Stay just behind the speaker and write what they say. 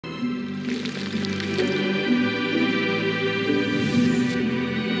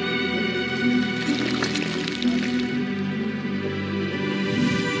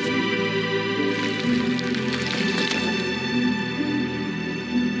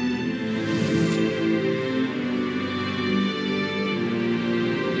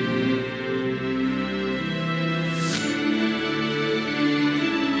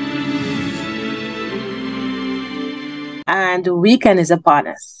and the weekend is upon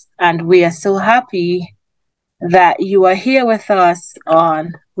us. And we are so happy that you are here with us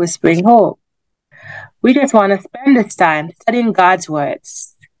on Whispering Hope. We just want to spend this time studying God's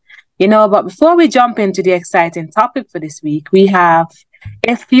words. But before we jump into the exciting topic for this week, we have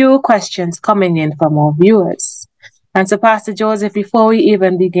a few questions coming in from our viewers. And so, Pastor Joseph, before we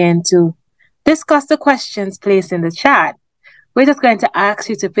even begin to discuss the questions placed in the chat, we're just going to ask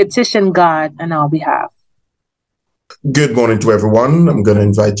you to petition God on our behalf. Good morning to everyone. I'm going to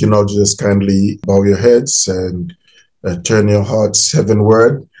invite you now to just kindly bow your heads and turn your hearts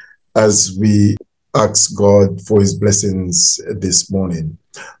heavenward as we ask God for his blessings this morning.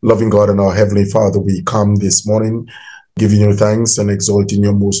 Loving God and our Heavenly Father, we come this morning giving you thanks and exalting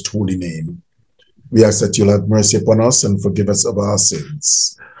your most holy name. We ask that you'll have mercy upon us and forgive us of our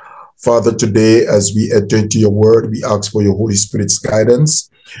sins. Father, today as we enter into your word, we ask for your Holy Spirit's guidance.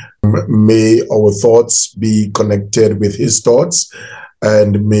 May our thoughts be connected with his thoughts,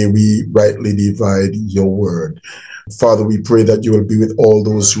 and may we rightly divide your word. Father, we pray that you will be with all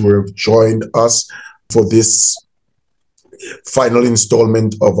those who have joined us for this final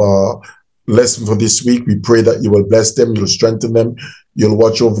installment of our lesson for this week. We pray that you will bless them, you'll strengthen them, you'll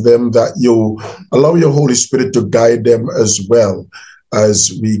watch over them, that you'll allow your Holy Spirit to guide them as well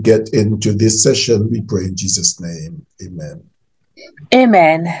as we get into this session. We pray in Jesus' name. Amen.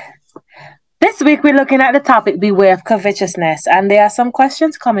 Amen. This week we're looking at the topic, beware of covetousness, and there are some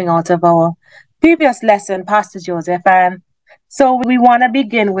questions coming out of our previous lesson, Pastor Joseph, and so we want to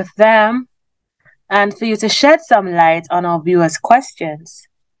begin with them and for you to shed some light on our viewers' questions.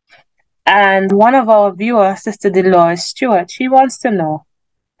 And one of our viewers, Sister Dolores Stewart, she wants to know,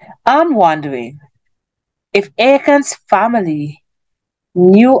 I'm wondering if Achan's family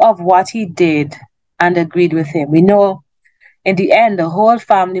knew of what he did and agreed with him. We know in the end, the whole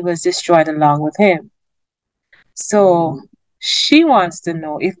family was destroyed along with him. So she wants to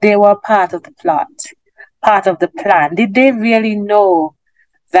know if they were part of the plot, part of the plan. Did they really know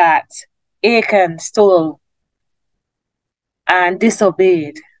that Achan stole and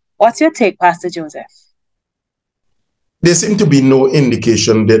disobeyed? What's your take, Pastor Joseph? There seemed to be no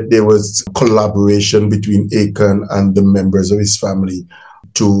indication that there was collaboration between Achan and the members of his family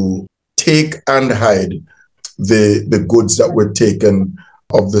to take and hide the goods that were taken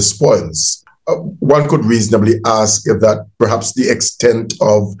of the spoils. One could reasonably ask that perhaps the extent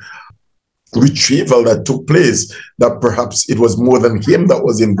of retrieval that took place, that perhaps it was more than him that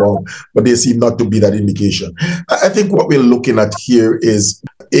was involved, but there seemed not to be that indication. I think what we're looking at here is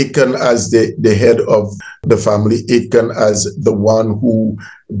Achan as the head of the family, Achan as the one who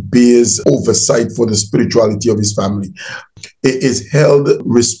bears oversight for the spirituality of his family, is held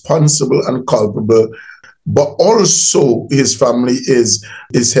responsible and culpable, but also his family is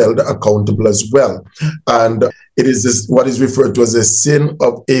held accountable as well. And it is this, what is referred to as a sin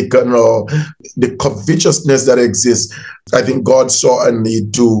of Achan, or the covetousness that exists. I think God saw a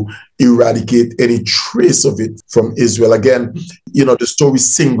need to eradicate any trace of it from Israel. Again, the story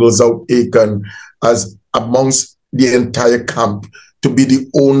singles out Achan as amongst the entire camp to be the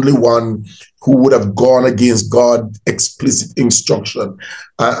only one who would have gone against God's explicit instruction.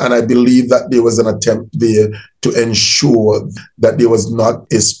 And I believe that there was an attempt there to ensure that there was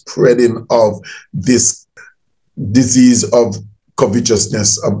not a spreading of this disease of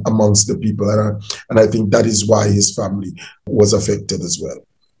covetousness amongst the people. And I think that is why his family was affected as well.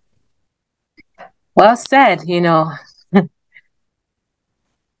 Well said,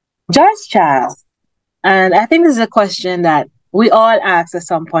 George Charles, and I think this is a question that we all ask at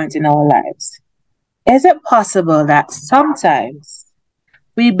some point in our lives. Is it possible that sometimes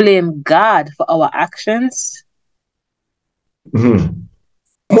we blame God for our actions? Mm-hmm.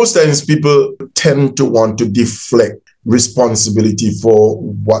 Most times people tend to want to deflect responsibility for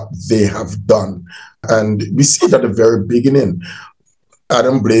what they have done. And we see it at the very beginning.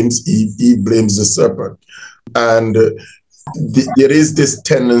 Adam blames Eve, Eve blames the serpent. And there is this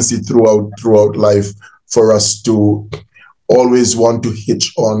tendency throughout life for us to always want to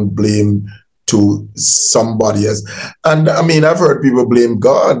hitch on blame to somebody else. And I mean, I've heard people blame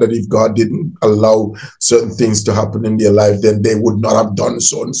God, that if God didn't allow certain things to happen in their life, then they would not have done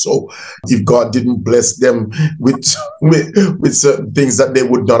so and so. If God didn't bless them with certain things, that they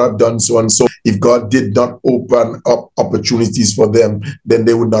would not have done so and so. If God did not open up opportunities for them, then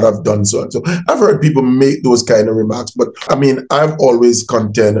they would not have done so and so. I've heard people make those kind of remarks, but I mean, I've always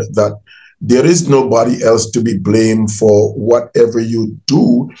contended that there is nobody else to be blamed for whatever you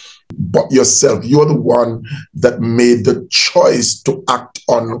do but yourself. You're the one that made the choice to act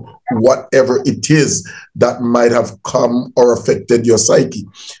on whatever it is that might have come or affected your psyche.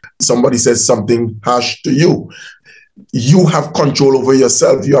 Somebody says something harsh to you. You have control over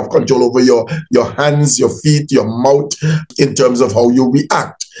yourself. You have control over your hands, your feet, your mouth in terms of how you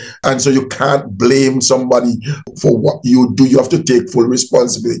react. And so you can't blame somebody for what you do. You have to take full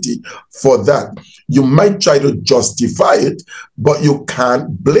responsibility for that. You might try to justify it, but you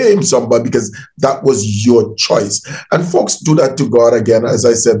can't blame somebody because that was your choice. And folks do that to God again, as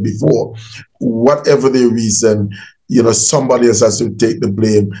I said before. Whatever the reason, somebody else has to take the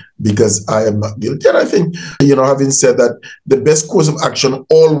blame because I am not guilty. And I think, having said that, the best course of action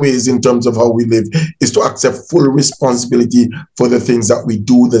always in terms of how we live is to accept full responsibility for the things that we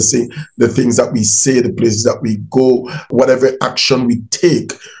do, the things that we say, the places that we go, whatever action we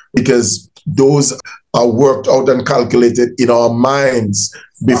take, because those are worked out and calculated in our minds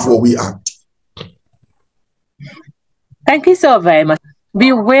before we act. Thank you so very much.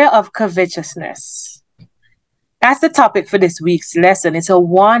 Beware of covetousness. That's the topic for this week's lesson. It's a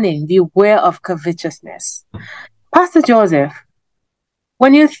warning. Beware of covetousness. Pastor Joseph,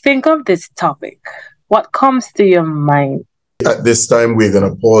 when you think of this topic, what comes to your mind? At this time, we're going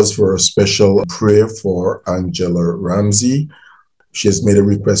to pause for a special prayer for Angela Ramsey. She has made a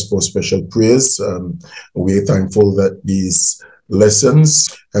request for special prayers. We're thankful that these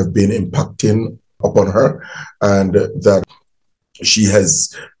lessons have been impacting upon her and that she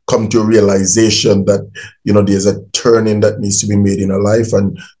has come to a realization that, there's a turning that needs to be made in her life.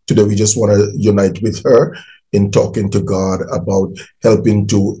 And today we just want to unite with her in talking to God about helping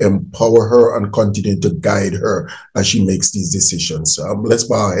to empower her and continue to guide her as she makes these decisions. Let's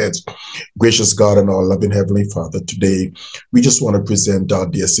bow our heads. Gracious God and our loving Heavenly Father, today we just want to present our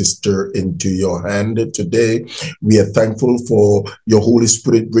dear sister into your hand today. We are thankful for your Holy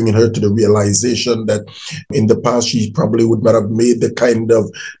Spirit bringing her to the realization that in the past she probably would not have made the kind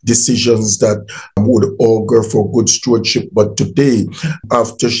of decisions that would augur for good stewardship. But today,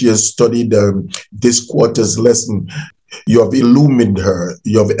 after she has studied this quarter's lesson, you have illumined her,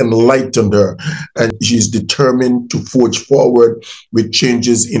 you have enlightened her, and she's determined to forge forward with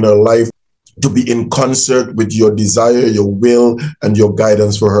changes in her life to be in concert with your desire, your will, and your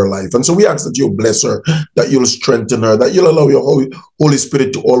guidance for her life. And so we ask that you'll bless her, that you'll strengthen her, that you'll allow your Holy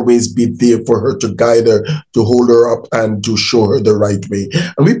Spirit to always be there for her, to guide her, to hold her up, and to show her the right way.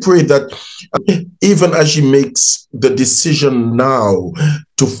 And we pray that even as she makes the decision now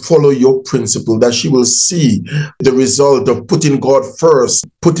to follow your principle, that she will see the result of putting God first,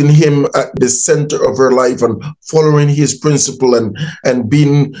 putting him at the center of her life and following his principle and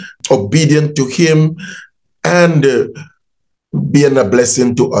being obedient to him and being a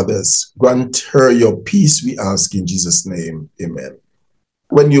blessing to others. Grant her your peace, we ask in Jesus' name. Amen.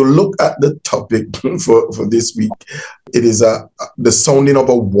 When you look at the topic for this week, it is the sounding of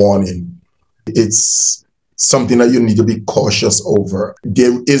a warning. It's something that you need to be cautious over.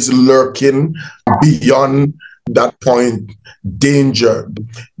 There is lurking beyond that point danger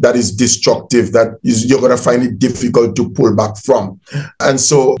that is destructive, that you're going to find it difficult to pull back from. And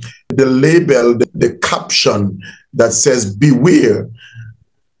so the label, the caption that says beware,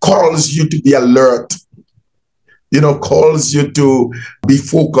 calls you to be alert, calls you to be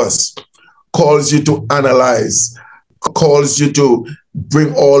focused, calls you to analyze, calls you to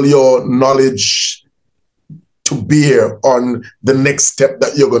bring all your knowledge to bear on the next step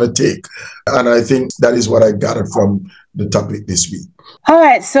that you're going to take. And I think that is what I gathered from the topic this week. All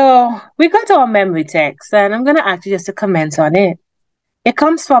right, so we got our memory text, and I'm going to ask you just to comment on it. It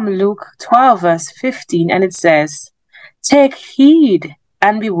comes from Luke 12, verse 15, and it says, "Take heed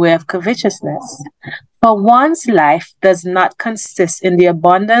and beware of covetousness, for one's life does not consist in the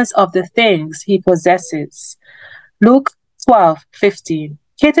abundance of the things he possesses." Luke 12:15.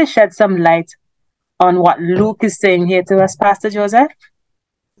 Care to shed some light on what Luke is saying here to us, Pastor Joseph?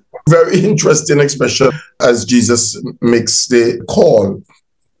 Very interesting expression as Jesus makes the call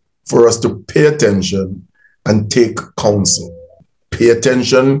for us to pay attention and take counsel. Pay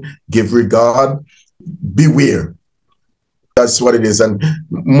attention, give regard, beware. That's what it is. And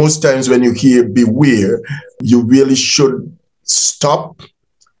most times when you hear beware, you really should stop,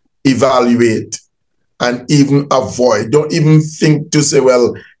 evaluate, and even avoid. Don't even think to say,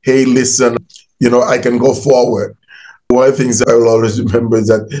 well, hey, listen, I can go forward. One of the things I will always remember is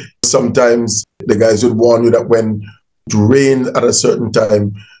that sometimes the guys would warn you that when it rains at a certain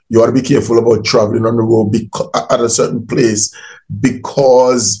time, you ought to be careful about traveling on the road at a certain place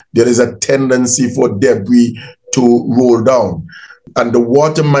because there is a tendency for debris to roll down. And the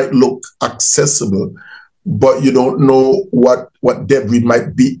water might look accessible, but you don't know what debris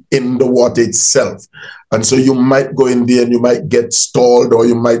might be in the water itself. And so you might go in there and you might get stalled, or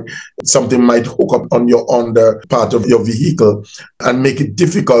something might hook up on your under part of your vehicle and make it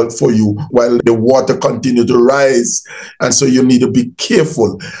difficult for you while the water continue to rise. And so you need to be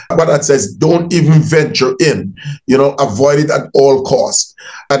careful. But that says, don't even venture in, avoid it at all costs.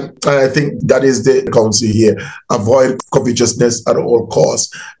 And I think that is the counsel here. Avoid covetousness at all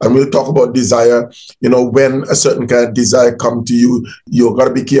costs. And we'll talk about desire. When a certain kind of desire come to you, you've got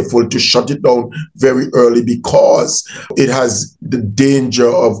to be careful to shut it down very early, because it has the danger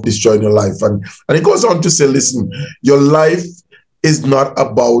of destroying your life. And it goes on to say, listen, your life is not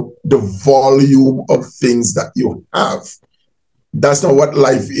about the volume of things that you have. That's not what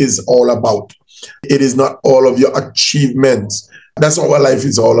life is all about. It is not all of your achievements. That's not what life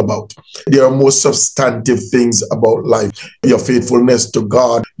is all about. There are more substantive things about life. Your faithfulness to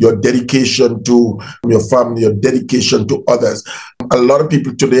God, your dedication to your family, your dedication to others. A lot of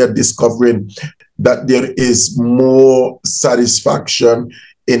people today are discovering that there is more satisfaction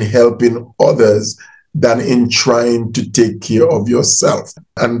in helping others than in trying to take care of yourself.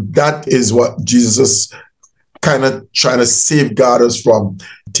 And that is what Jesus kind of trying to safeguard us from.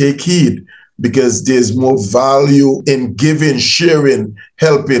 Take heed, because there's more value in giving, sharing,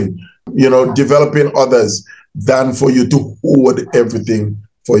 helping, developing others than for you to hoard everything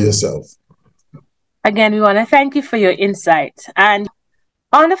for yourself. Again, we want to thank you for your insight. And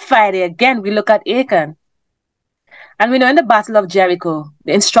on a Friday, again, we look at Achan. And we know in the Battle of Jericho,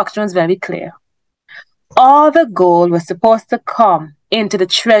 the instruction was very clear. All the gold was supposed to come into the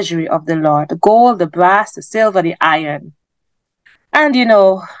treasury of the Lord. The gold, the brass, the silver, the iron. And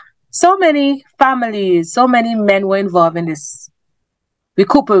so many families, so many men were involved in this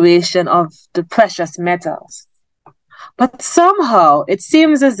recuperation of the precious metals. But somehow it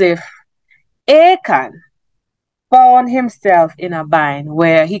seems as if Achan found himself in a bind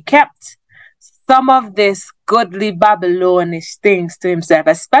where he kept some of this goodly Babylonish things to himself,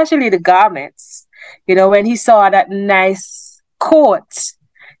 especially the garments. When he saw that nice coat,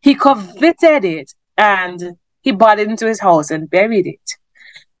 he coveted it and he brought it into his house and buried it.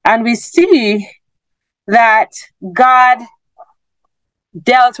 And we see that God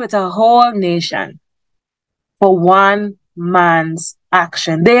dealt with a whole nation for one man's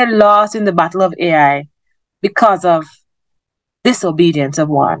action. They lost in the battle of Ai because of disobedience of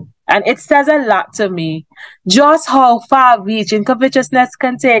one. And it says a lot to me just how far-reaching covetousness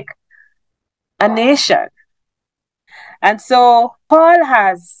can take a nation. And so Paul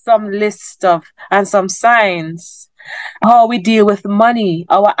has some list of and some signs how we deal with money,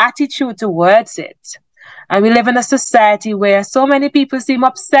 our attitude towards it. And we live in a society where so many people seem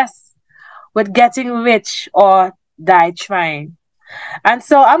obsessed with getting rich or die trying. And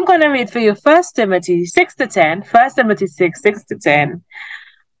so I'm going to read for you 1 Timothy 6-10, 1 Timothy 6:6-10.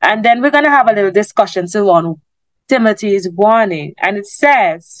 And then we're going to have a little discussion on Timothy's warning. And it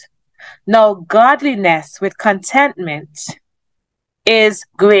says, now godliness with contentment is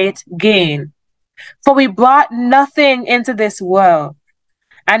great gain. For we brought nothing into this world,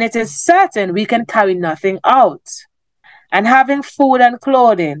 and it is certain we can carry nothing out. And having food and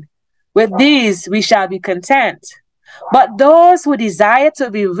clothing, with these we shall be content. But those who desire to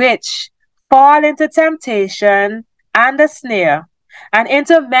be rich fall into temptation and a snare, and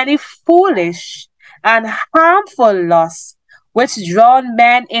into many foolish and harmful lusts, which drown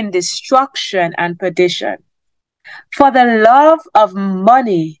men in destruction and perdition. For the love of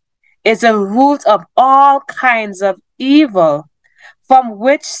money is a root of all kinds of evil, from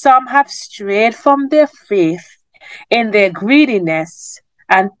which some have strayed from their faith in their greediness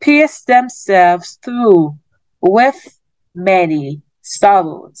and pierced themselves through with many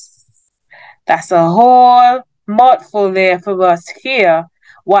sorrows. That's a whole mouthful there for us here,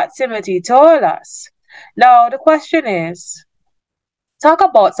 what Timothy told us. Now, the question is, talk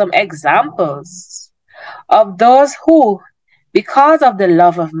about some examples of those who, because of the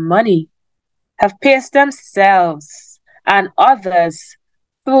love of money, have pierced themselves and others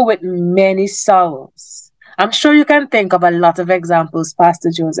through with many sorrows. I'm sure you can think of a lot of examples,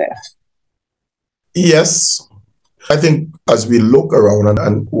 Pastor Joseph. Yes. I think as we look around,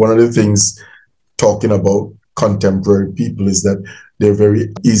 and one of the things talking about contemporary people is that they're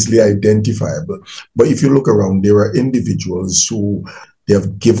very easily identifiable. But if you look around, there are individuals who they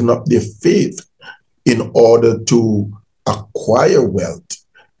have given up their faith in order to acquire wealth,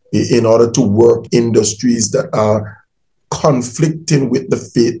 in order to work industries that are conflicting with the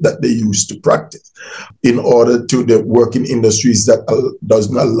faith that they used to practice, in order to work in industries that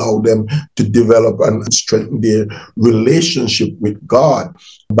doesn't allow them to develop and strengthen their relationship with God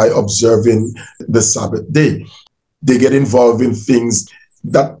by observing the Sabbath day. They get involved in things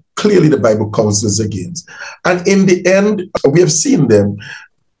that clearly the Bible counsels against. And in the end, we have seen them.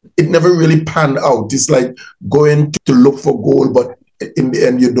 It never really panned out. It's like going to look for gold, but in the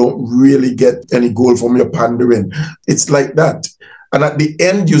end, you don't really get any gold from your pandering. It's like that. And at the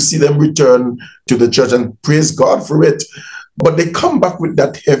end, you see them return to the church and praise God for it. But they come back with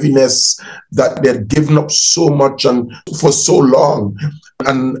that heaviness that they'd given up so much and for so long.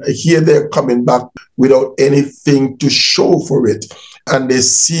 And here they're coming back without anything to show for it. And they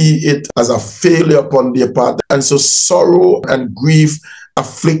see it as a failure upon their part. And so sorrow and grief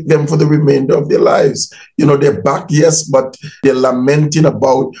afflict them for the remainder of their lives. You know, they're back, yes, but they're lamenting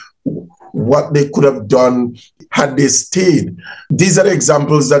about what they could have done had they stayed. These are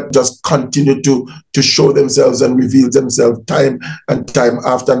examples that just continue to show themselves and reveal themselves time and time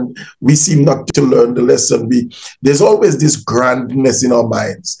after. And we seem not to learn the lesson. There's always this grandness in our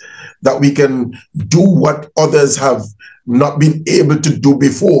minds that we can do what others have not been able to do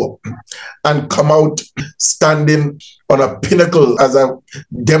before and come out standing on a pinnacle as a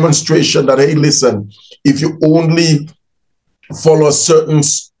demonstration that, hey, listen, if you only follow a certain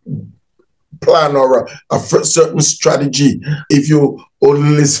plan or a certain strategy, if you only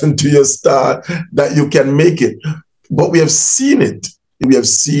listen to your star, that you can make it. But we have seen it. We have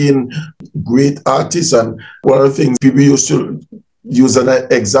seen great artists, and one of the things people used to use an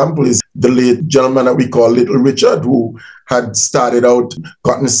example is the late gentleman that we call Little Richard, who had started out,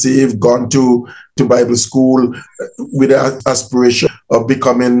 gotten saved, gone to Bible school with an aspiration of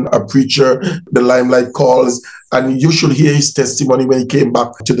becoming a preacher. The limelight calls, and you should hear his testimony when he came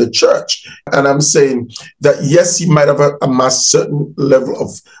back to the church. And I'm saying that, yes, he might have amassed a certain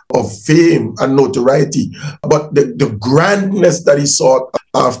level of fame and notoriety, but the grandness that he sought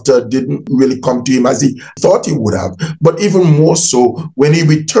after didn't really come to him as he thought he would have. But even more so, when he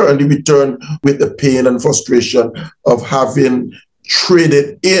returned with the pain and frustration of having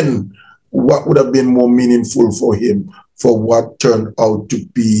traded in what would have been more meaningful for him for what turned out to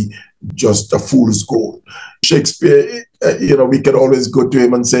be just a fool's gold. Shakespeare, we can always go to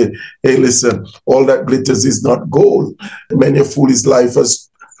him and say, hey, listen, all that glitters is not gold. Many a fool his life has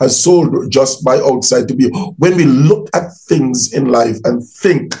sold just by outside to be. When we look at things in life and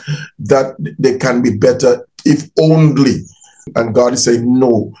think that they can be better, if only, and God is saying,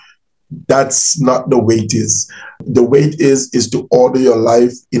 no, that's not the way it is. The way it is to order your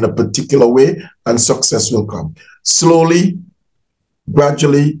life in a particular way, and success will come. Slowly,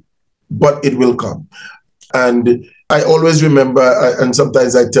 gradually, but it will come. And I always remember, and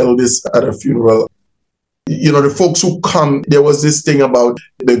sometimes I tell this at a funeral, the folks who come, there was this thing about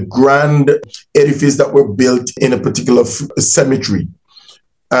the grand edifice that were built in a particular cemetery.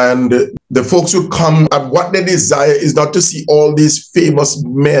 And the folks who come, and what they desire is not to see all these famous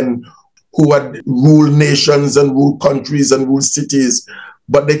men who had ruled nations and ruled countries and ruled cities,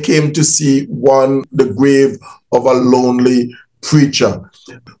 but they came to see the grave of a lonely preacher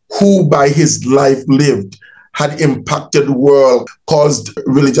who by his life lived had impacted the world, caused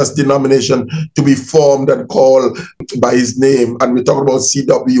religious denomination to be formed and called by his name. And we talk about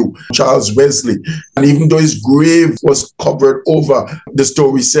C.W., Charles Wesley. And even though his grave was covered over, the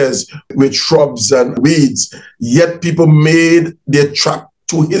story says, with shrubs and weeds, yet people made their track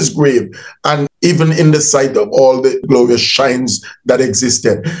to his grave, and even in the sight of all the glorious shines that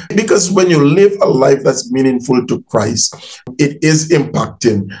existed. Because when you live a life that's meaningful to Christ, it is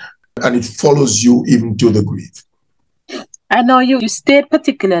impacting and it follows you even to the grave. I know you stayed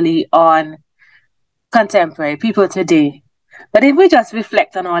particularly on contemporary people today, but if we just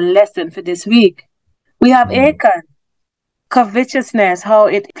reflect on our lesson for this week, we have Achan, covetousness, how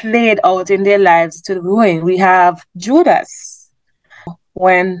it played out in their lives to ruin. We have Judas,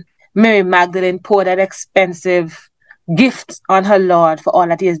 when Mary Magdalene poured that expensive gift on her Lord for all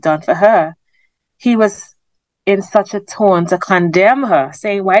that he has done for her. He was in such a tone to condemn her,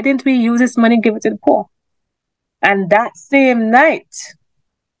 saying, why didn't we use this money and give it to the poor? And that same night,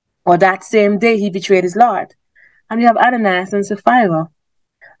 or that same day, he betrayed his Lord. And we have Ananias and Sapphira.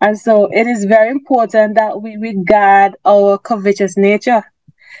 And so it is very important that we regard our covetous nature.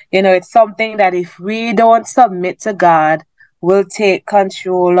 It's something that if we don't submit to God, will take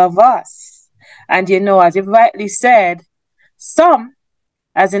control of us. And as you've rightly said, some,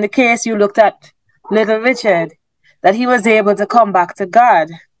 as in the case you looked at Little Richard, that he was able to come back to God.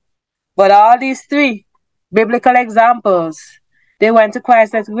 But all these three biblical examples, they went to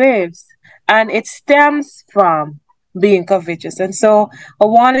Christ's graves. And it stems from being covetous. And so a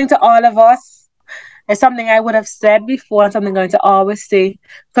warning to all of us is something I would have said before and something I'm going to always say.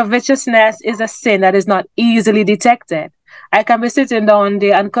 Covetousness is a sin that is not easily detected. I can be sitting down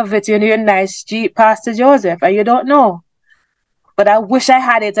there and coveting your nice Jeep, Pastor Joseph, and you don't know. but I wish I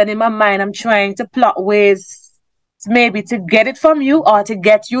had it. And in my mind, I'm trying to plot ways maybe to get it from you or to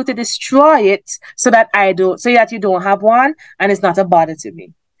get you to destroy it so that you don't have one and it's not a bother to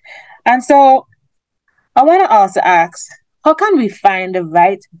me. And so I want to also ask, how can we find the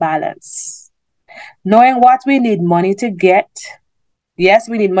right balance? Knowing what we need money to get. Yes,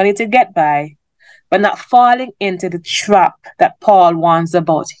 we need money to get by, but not falling into the trap that Paul warns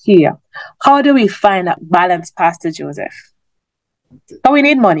about here. How do we find that balance, Pastor Joseph? But we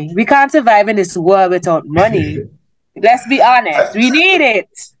need money. We can't survive in this world without money. Let's be honest. We need it.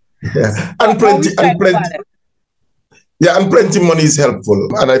 Yeah. And plenty money is helpful.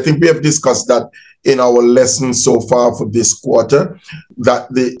 And I think we have discussed that in our lesson so far for this quarter, that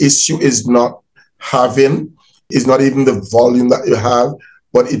the issue is not even the volume that you have,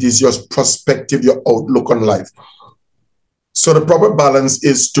 but it is your perspective, your outlook on life. So the proper balance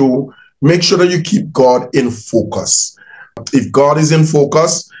is to make sure that you keep God in focus. If God is in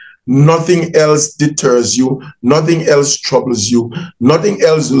focus, nothing else deters you, nothing else troubles you, nothing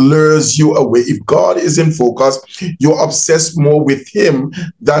else lures you away. If God is in focus, you're obsessed more with him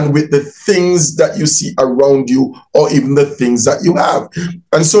than with the things that you see around you or even the things that you have.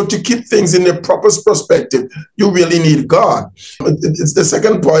 And so to keep things in the proper perspective, you really need God. The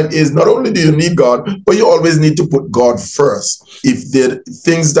second point is not only do you need God, but you always need to put God first. If the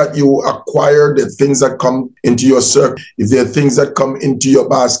things that you acquire, the things that come into your circle, if there are things that come into your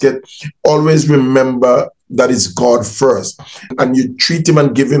basket, always remember that it's God first. And you treat him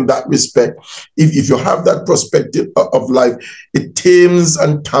and give him that respect. If you have that perspective of life, it tames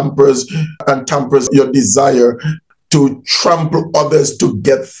and tampers your desire to trample others to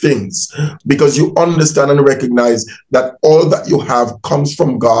get things, because you understand and recognize that all that you have comes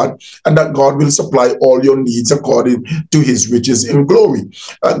from God and that God will supply all your needs according to his riches in glory.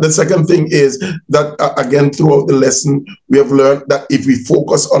 The second thing is that, again, throughout the lesson, we have learned that if we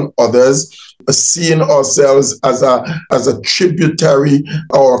focus on others, seeing ourselves as a tributary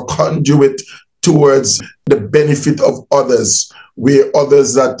or a conduit towards the benefit of others, where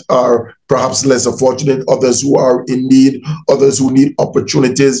others that are perhaps less fortunate, others who are in need, others who need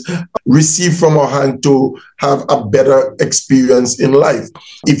opportunities, receive from our hand to have a better experience in life.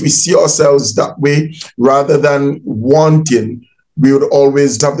 If we see ourselves that way, rather than wanting, we would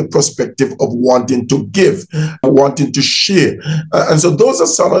always have the perspective of wanting to give, wanting to share. And so those are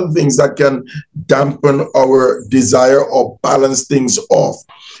some of the things that can dampen our desire or balance things off.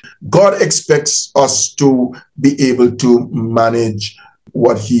 God expects us to be able to manage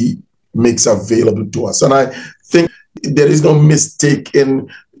what he makes available to us. And I think there is no mistake in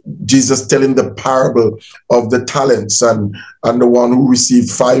Jesus telling the parable of the talents and the one who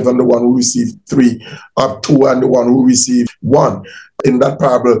received 5 and the one who received 3, or 2 and the one who received 1. In that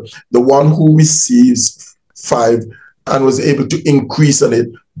parable, the one who receives 5 and was able to increase on it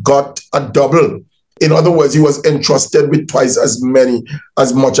got a double. In other words, he was entrusted with twice as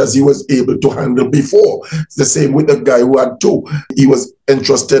much as he was able to handle before. It's the same with the guy who had 2. He was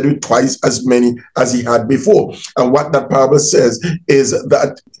entrusted with twice as many as he had before. And what that parable says is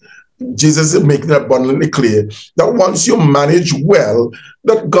that Jesus is making it abundantly clear that once you manage well,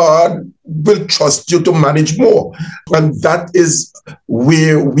 that God will trust you to manage more. And that is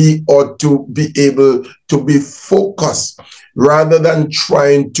where we ought to be able to be focused, rather than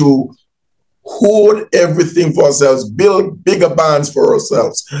trying to hoard everything for ourselves, build bigger barns for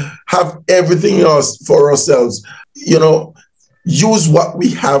ourselves, have everything else for ourselves. Use what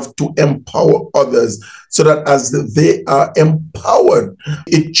we have to empower others, so that as they are empowered,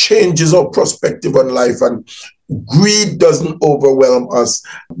 it changes our perspective on life, and greed doesn't overwhelm us,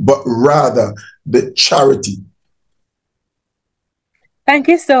 but rather the charity. Thank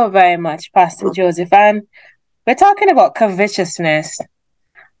you so very much, Pastor Joseph. And we're talking about covetousness.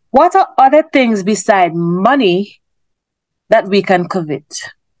 What are other things beside money that we can covet?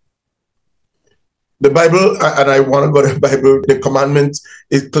 The Bible, and I want to go to the Bible, the commandment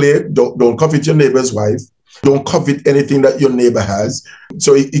is clear. Don't covet your neighbor's wife. Don't covet anything that your neighbor has.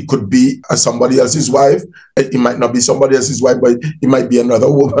 So it could be somebody else's wife. It might not be somebody else's wife, but it might be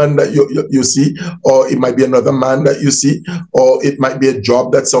another woman that you see, or it might be another man that you see, or it might be a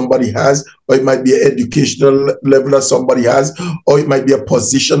job that somebody has, or it might be an educational level that somebody has, or it might be a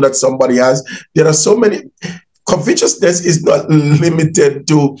position that somebody has. There are so many. Covetousness is not limited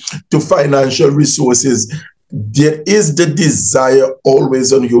to financial resources. There is the desire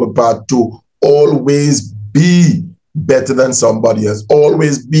always on your part to always be better than somebody else,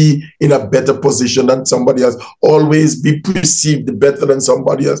 always be in a better position than somebody else, always be perceived better than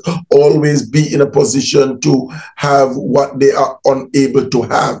somebody else, always be in a position to have what they are unable to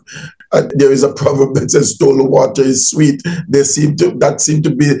have. There is a proverb that says stolen water is sweet. That seem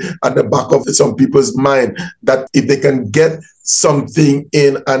to be at the back of some people's mind, that if they can get something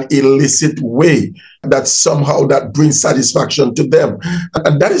in an illicit way, that somehow that brings satisfaction to them.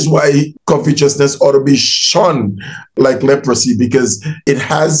 And that is why covetousness ought to be shunned like leprosy, because it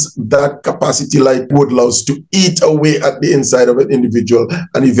has that capacity, like woodlouse, to eat away at the inside of an individual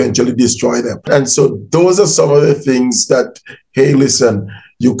and eventually destroy them. And so those are some of the things that, hey, listen,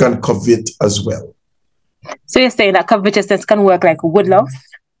 you can covet as well. So you're saying that covetousness can work like woodlouse?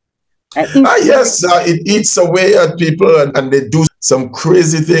 Yes, it eats away at people, and they do some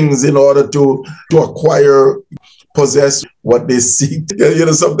crazy things in order to acquire, possess what they seek. You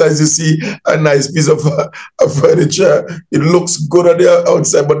know, sometimes you see a nice piece of furniture. It looks good on the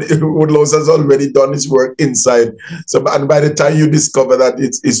outside, but woodlouse has already done its work inside. So, and by the time you discover that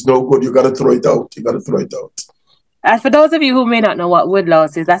it's no good, you got to throw it out. You got to throw it out. And for those of you who may not know what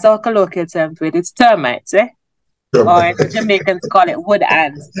woodlouse is, that's our colloquial term for it. It's termites, eh? Or the Jamaicans call it wood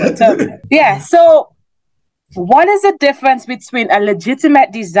ants. Yeah, so what is the difference between a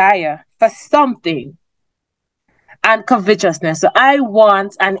legitimate desire for something and covetousness? So I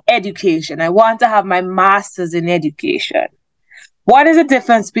want an education. I want to have my master's in education. What is the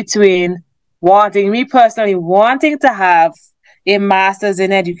difference between me personally wanting to have a master's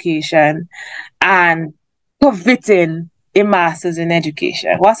in education and coveting a master's in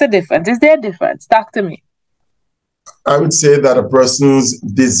education? What's the difference? Is there a difference? Talk to me. I would say that a person's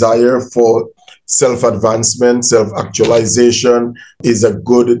desire for self-advancement, self-actualization is a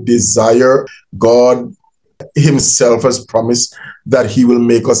good desire. God himself has promised that he will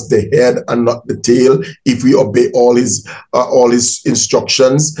make us the head and not the tail if we obey all his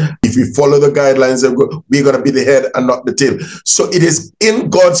instructions. If we follow the guidelines, we're going to be the head and not the tail. So it is in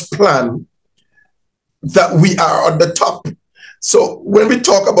God's plan that we are on the top. So when we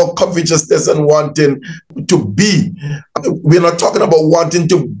talk about covetousness and wanting to be, we're not talking about wanting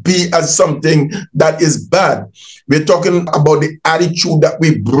to be as something that is bad. We're talking about the attitude that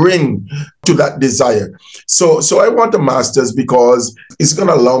we bring to that desire. So I want a master's because it's going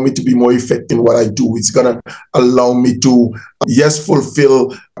to allow me to be more effective in what I do. It's going to allow me to, yes,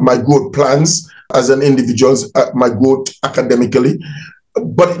 fulfill my growth plans as an individual, my growth academically,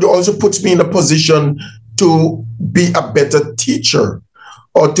 but it also puts me in a position to be a better teacher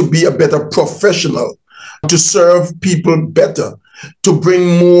or to be a better professional, to serve people better, to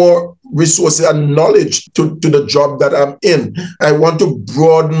bring more resources and knowledge to the job that I'm in. I want to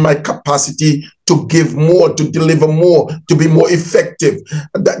broaden my capacity to give more, to deliver more, to be more effective.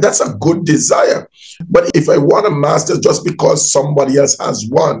 That's a good desire. But if I want a master's just because somebody else has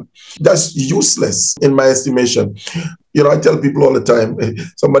one, that's useless in my estimation. You know, I tell people all the time,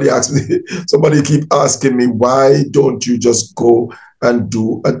 somebody keep asking me, why don't you just go and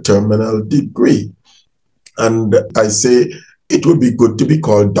do a terminal degree? And I say, it would be good to be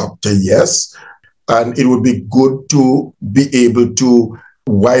called doctor, yes. And it would be good to be able to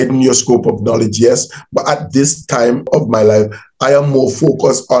widen your scope of knowledge, yes. But at this time of my life, I am more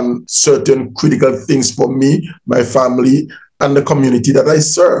focused on certain critical things for me, my family, and the community that I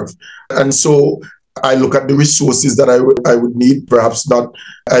serve. And so I look at the resources that I would need, perhaps not.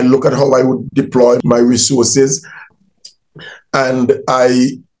 I look at how I would deploy my resources, and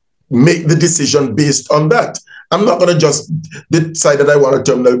I make the decision based on that. I'm not going to just decide that I want a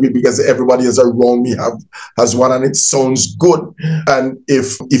terminal degree because everybody else around me has one and it sounds good. And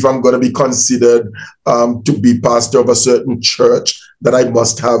if I'm going to be considered to be pastor of a certain church, that I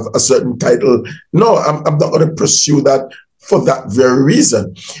must have a certain title. No, I'm not going to pursue that for that very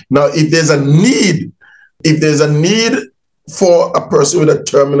reason. Now, if there's a need for a person with a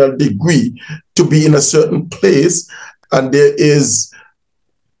terminal degree to be in a certain place, and there is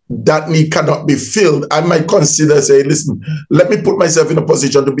that need cannot be filled, I might consider saying, listen, let me put myself in a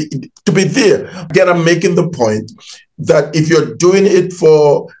position to be there. Again, I'm making the point that if you're doing it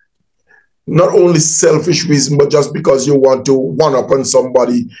for not only selfish reason, but just because you want to one-up on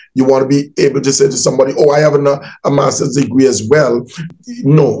somebody, you want to be able to say to somebody, oh, I have a master's degree as well.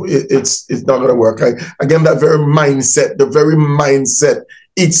 No, it's not going to work. Again, the very mindset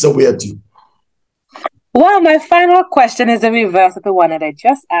eats away at you. Well, my final question is the reverse of the one that I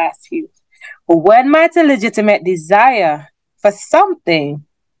just asked you. When might a legitimate desire for something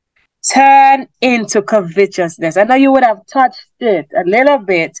turn into covetousness? I know you would have touched it a little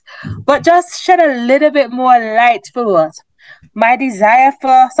bit, but just shed a little bit more light for us. My desire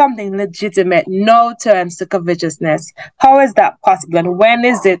for something legitimate now turns to covetousness. How is that possible, and when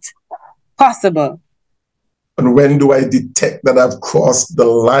is it possible? And when do I detect that I've crossed the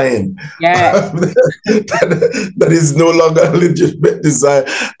line? Yes. that is no longer a legitimate desire.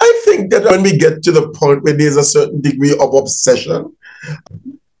 I think that when we get to the point where there's a certain degree of obsession,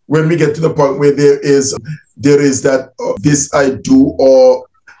 when we get to the point where there is that this I do,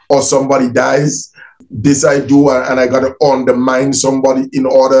 or somebody dies, this I do, and I got to undermine somebody in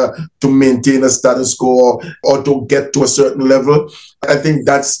order to maintain a status quo or to get to a certain level, I think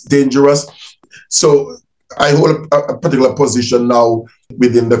that's dangerous. So I hold a particular position now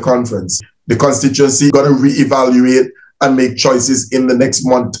within the conference. The constituency got to reevaluate and make choices in the next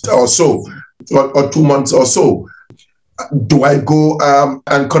month or so, or 2 months or so. Do I go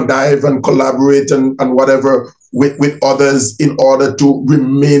and connive and collaborate and whatever with others in order to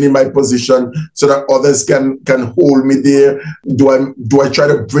remain in my position so that others can hold me there? Do I try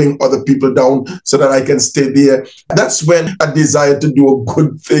to bring other people down so that I can stay there? That's when a desire to do a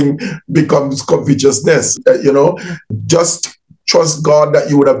good thing becomes covetousness. Just trust God that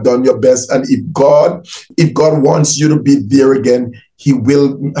you would have done your best, and if God wants you to be there again, He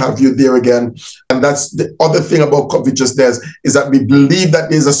will have you there again. And that's the other thing about covetousness, is that we believe that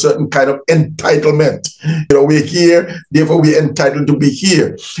there's a certain kind of entitlement. We're here, therefore we're entitled to be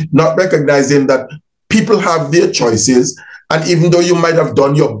here, not recognizing that people have their choices. And even though you might have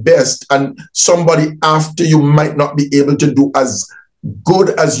done your best, and somebody after you might not be able to do as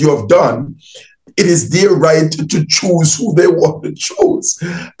good as you have done, it is their right to choose who they want to choose.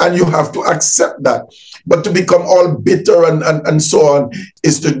 And you have to accept that. But to become all bitter and so on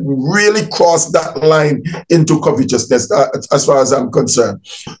is to really cross that line into covetousness, as far as I'm concerned.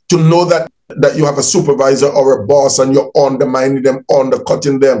 To know that you have a supervisor or a boss and you're undermining them,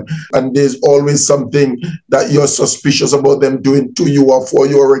 undercutting them, and there's always something that you're suspicious about them doing to you or for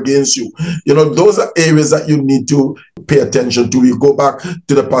you or against you. Those are areas that you need to pay attention to. We go back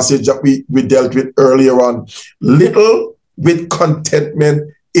to the passage that we dealt with earlier on. Little with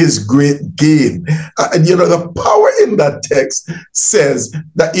contentment is great gain. And the power in that text says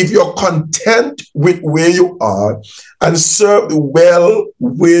that if you're content with where you are and serve well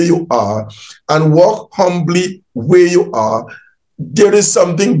where you are and walk humbly where you are, there is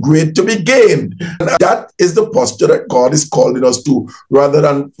something great to be gained. And that is the posture that God is calling us to, rather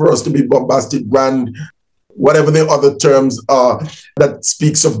than for us to be bombastic, grand, whatever the other terms are that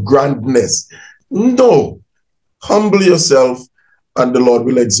speaks of grandness. No, humble yourself and the Lord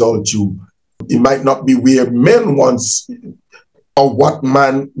will exalt you. It might not be where men once, or what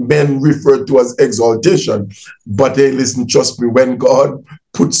men refer to as exaltation, but hey, listen, trust me, when God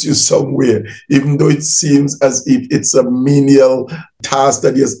puts you somewhere, even though it seems as if it's a menial task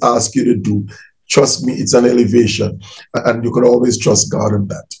that He has asked you to do, trust me, it's an elevation, and you can always trust God in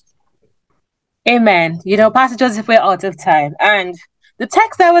that. Amen. Pastor Joseph, we're out of time, and the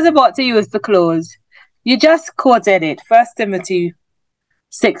text I was about to use to close, you just quoted it, 1 Timothy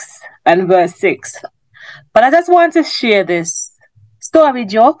 6 and verse 6. But I just want to share this story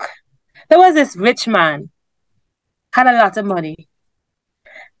joke. There was this rich man, had a lot of money.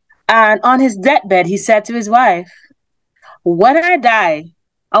 And on his deathbed, he said to his wife, when I die,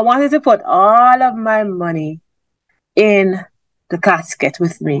 I wanted to put all of my money in the casket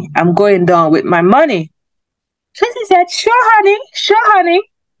with me. I'm going down with my money. She said, sure, honey.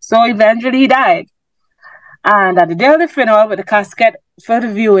 So eventually he died. And at the day of the funeral, with the casket for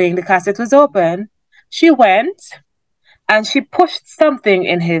the viewing, the casket was open. She went and she pushed something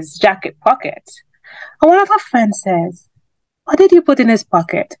in his jacket pocket. And one of her friends says, what did you put in his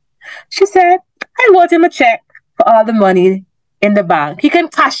pocket? She said, I wrote him a check for all the money in the bank. He can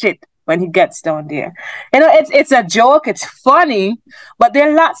cash it when he gets down there. It's a joke, it's funny, but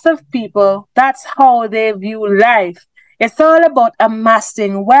there are lots of people, that's how they view life. It's all about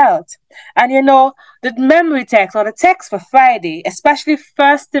amassing wealth. And the memory text, or the text for Friday, especially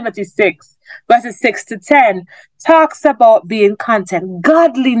 1 Timothy 6, verses 6 to 10, talks about being content.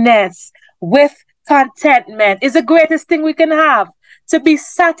 Godliness with contentment is the greatest thing we can have. To be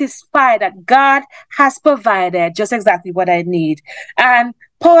satisfied that God has provided just exactly what I need. And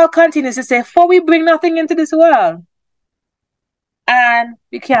Paul continues to say, for we bring nothing into this world, and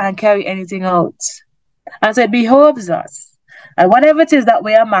we can't carry anything out. And so it behoves us, and whatever it is that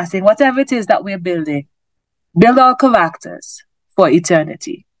we're amassing, whatever it is that we're building, build our characters for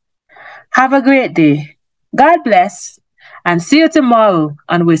eternity. Have a great day. God bless, and see you tomorrow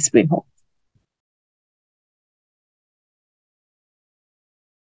on Whispering Hope.